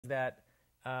that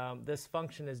this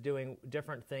function is doing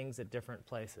different things at different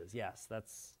places. Yes,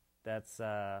 that's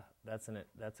an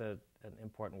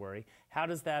important worry. How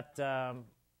does that?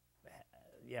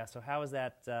 Yeah. So how does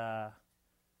that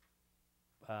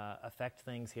affect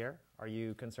things here? Are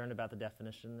you concerned about the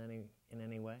definition in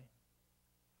any way?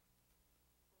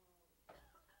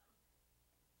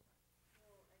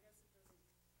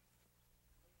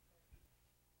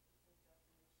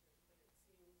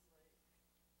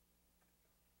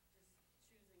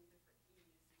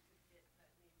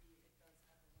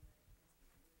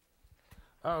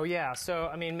 Oh, yeah. So,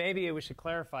 I mean, maybe we should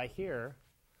clarify here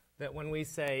that when we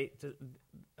say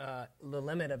the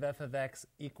limit of f of x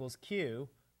equals q,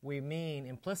 we mean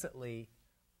implicitly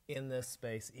in this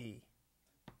space E.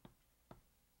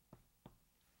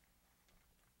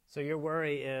 So your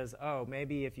worry is, oh,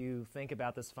 maybe if you think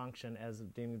about this function as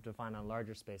being defined on a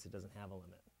larger space, it doesn't have a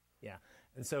limit. Yeah.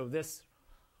 And so this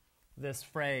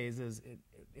phrase it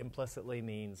implicitly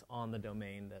means on the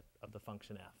domain of the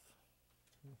function f.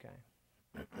 Okay.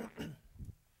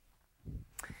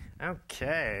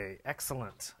 Okay,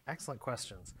 excellent. Excellent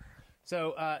questions.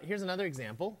 So here's another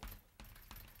example.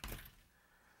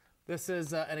 This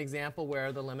is an example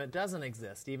where the limit doesn't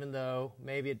exist, even though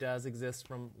maybe it does exist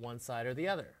from one side or the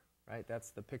other, right? That's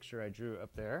the picture I drew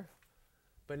up there.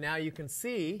 But now you can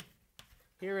see,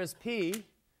 here is P.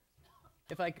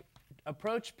 If I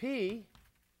approach P,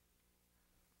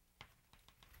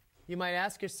 you might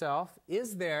ask yourself,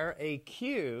 is there a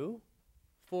Q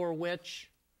for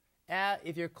which,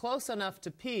 if you're close enough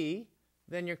to P,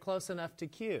 then you're close enough to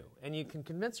Q? And you can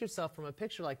convince yourself from a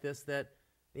picture like this that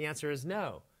the answer is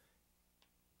no.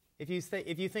 If you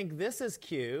think this is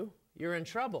Q, you're in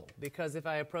trouble, because if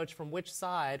I approach from which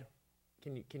side,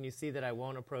 can you see that I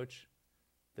won't approach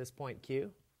this point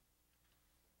Q?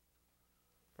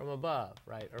 From above,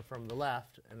 right, or from the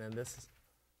left, and then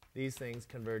these things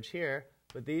converge here,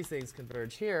 but these things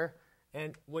converge here.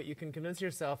 And what you can convince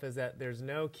yourself is that there's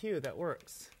no Q that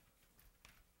works.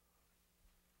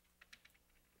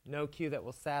 No Q that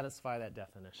will satisfy that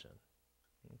definition.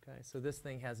 Okay, so this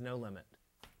thing has no limit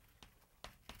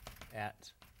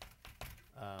at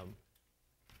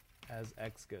as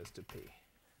x goes to P.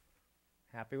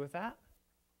 Happy with that?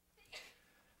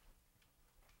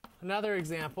 Another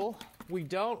example, we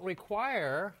don't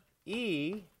require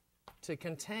E to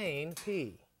contain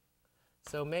P.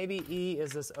 So maybe E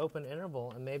is this open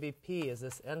interval, and maybe P is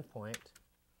this endpoint.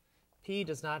 P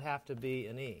does not have to be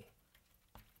an E.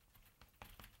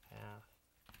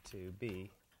 Have to be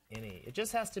in E. It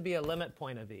just has to be a limit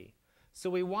point of E. So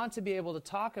we want to be able to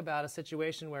talk about a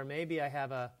situation where maybe I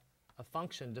have a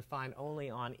function defined only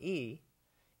on E,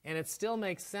 and it still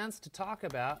makes sense to talk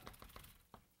about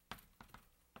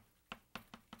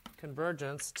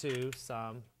convergence to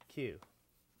some Q.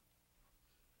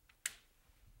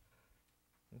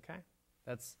 Okay?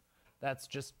 That's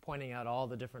just pointing out all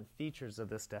the different features of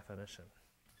this definition.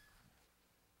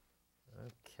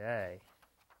 Okay.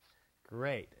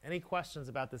 Great. Any questions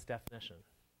about this definition?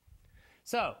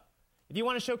 So, if you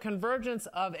want to show convergence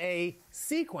of a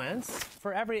sequence,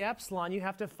 for every epsilon, you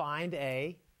have to find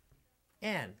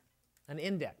an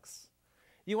index.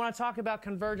 You want to talk about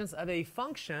convergence of a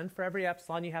function, for every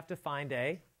epsilon, you have to find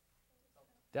a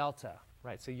delta.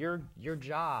 Right, so your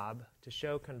job to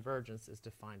show convergence is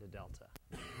to find a delta.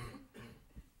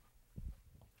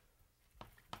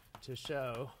 To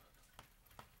show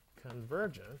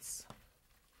convergence,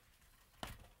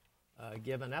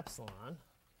 given epsilon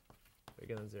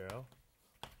bigger than 0,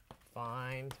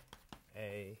 find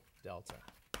a delta.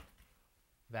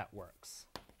 That works.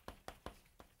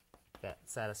 That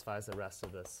satisfies the rest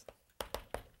of this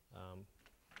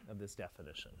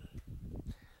definition.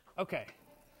 Okay.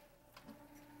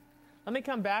 Let me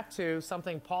come back to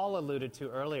something Paul alluded to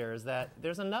earlier, is that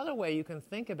there's another way you can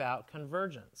think about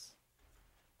convergence.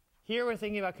 Here we're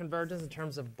thinking about convergence in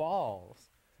terms of balls,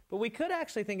 but we could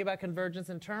actually think about convergence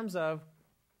in terms of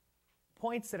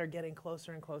points that are getting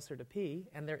closer and closer to P,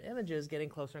 and their images getting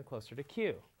closer and closer to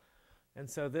Q. And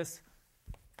so this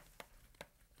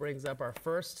brings up our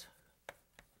first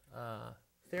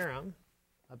theorem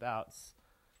about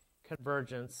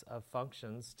convergence of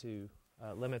functions to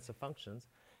limits of functions.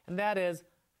 And that is,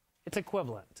 it's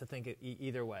equivalent to think it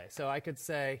either way. So I could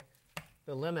say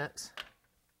the limit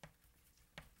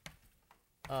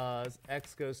as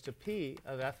x goes to P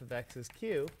of f of x is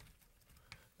Q.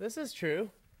 This is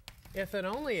true if and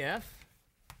only if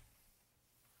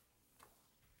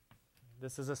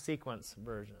this is a sequence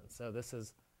version. So this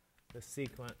is the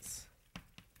sequence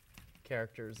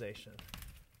characterization.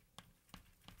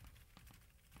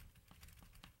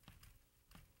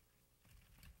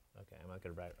 Okay, I'm going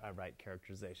look at right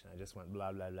characterization. I just went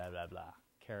blah, blah, blah, blah, blah.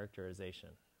 Characterization.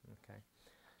 Okay.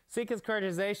 Sequence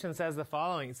characterization says the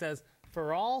following. It says,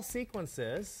 for all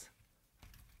sequences,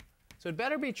 so it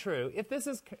better be true. If this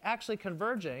is actually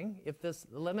converging, if this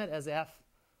limit as f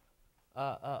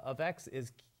of x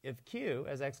is if q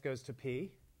as x goes to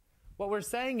p, what we're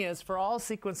saying is for all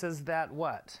sequences that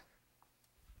what?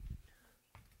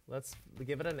 Let's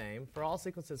give it a name. For all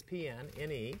sequences Pn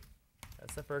in E,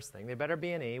 that's the first thing. They better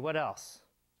be in E. What else?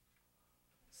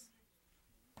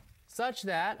 Such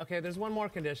that, okay, there's one more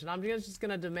condition. I'm just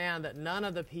going to demand that none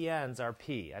of the Pn's are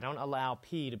P. I don't allow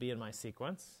P to be in my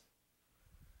sequence.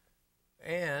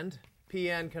 And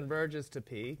Pn converges to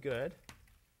P. Good.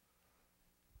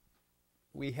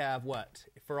 We have what?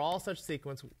 For all such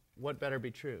sequence, what better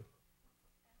be true?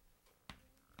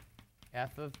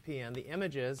 F of Pn. The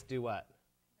images do what?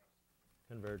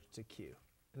 Converge to Q.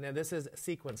 Now this is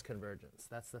sequence convergence.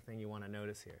 That's the thing you want to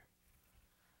notice here.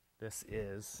 This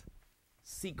is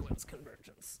sequence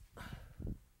convergence.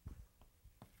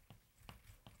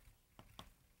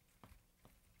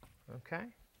 Okay?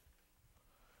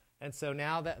 And so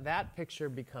now that picture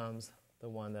becomes the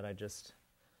one that I just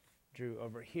drew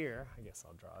over here. I guess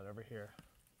I'll draw it over here.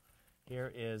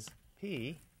 Here is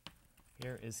P.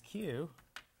 Here is Q.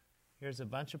 Here's a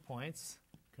bunch of points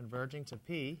converging to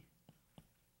P.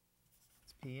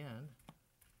 It's Pn.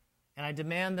 And I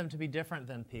demand them to be different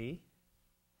than P.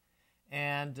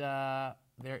 And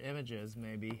their images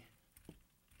may be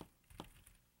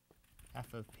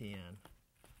f of Pn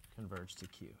converge to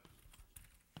Q.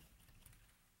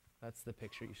 That's the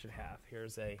picture you should have.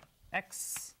 Here's a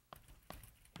x.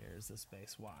 Here's the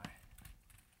space y.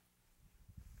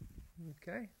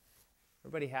 Okay.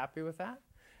 Everybody happy with that?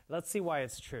 Let's see why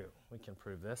it's true. We can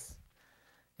prove this.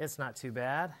 It's not too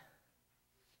bad.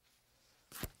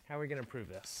 How are we going to prove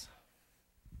this?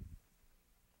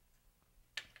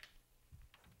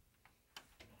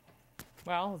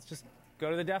 Well, let's just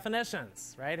go to the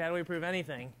definitions, right? How do we prove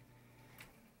anything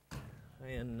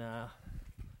in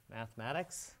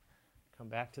mathematics? Come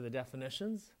back to the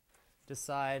definitions.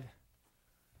 Decide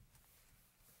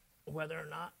whether or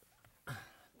not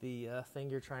the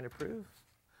thing you're trying to prove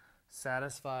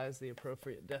satisfies the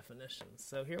appropriate definitions.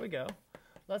 So here we go.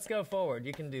 Let's go forward.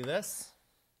 You can do this.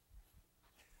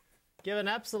 Given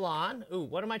epsilon, ooh,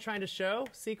 what am I trying to show?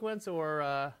 Sequence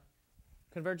or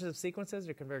convergence of sequences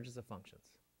or convergence of functions?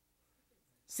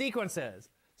 Sequences.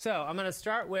 So I'm going to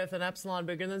start with an epsilon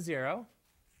bigger than 0.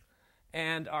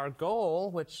 And our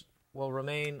goal, which will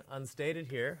remain unstated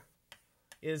here,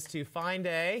 is to find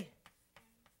an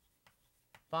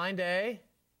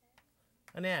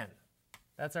n.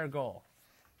 That's our goal.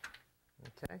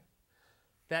 Okay?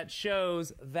 That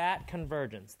shows that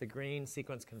convergence, the green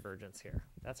sequence convergence here.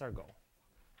 That's our goal.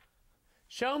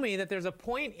 Show me that there's a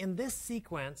point in this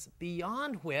sequence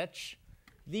beyond which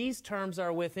these terms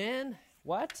are within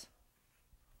what?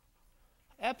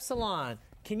 Epsilon.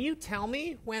 Can you tell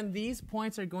me when these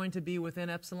points are going to be within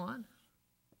epsilon?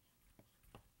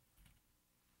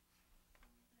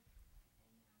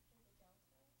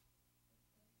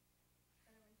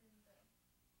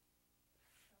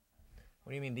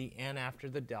 What do you mean, the n after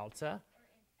the delta?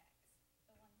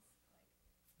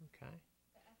 Okay.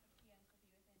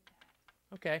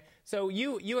 Okay, so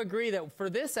you agree that for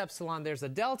this epsilon there's a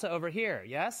delta over here,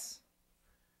 yes?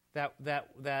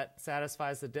 That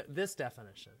satisfies this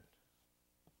definition.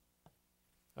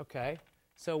 Okay,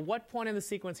 so what point in the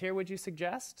sequence here would you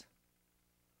suggest?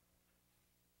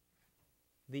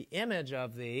 The image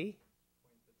of the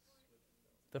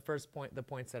first point, the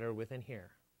points that are within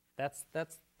here. That's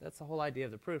the whole idea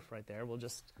of the proof right there. We'll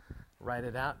just write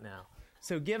it out now.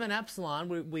 So given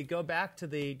epsilon, we go back to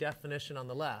the definition on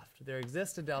the left. There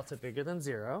exists a delta bigger than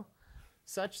 0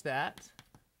 such that,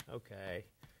 okay,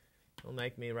 it'll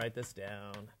make me write this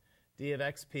down. D of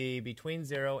xp between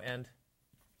 0 and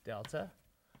delta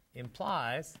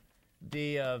implies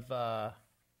d of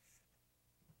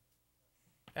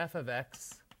f of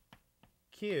x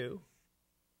q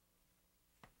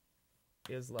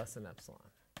is less than epsilon.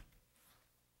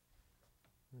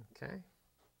 Okay.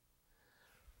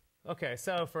 Okay,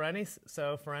 so for any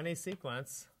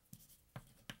sequence,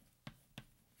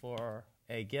 for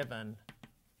a given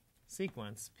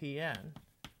sequence Pn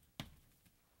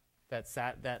that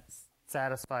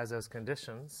satisfies those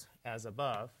conditions as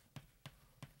above.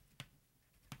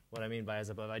 What I mean by as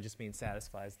above, I just mean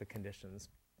satisfies the conditions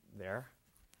there.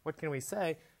 What can we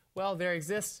say? Well, there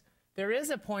is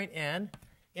a point n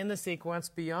in the sequence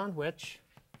beyond which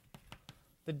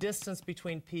the distance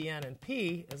between Pn and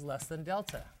P is less than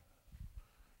delta.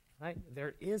 Right?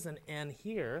 There is an n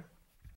here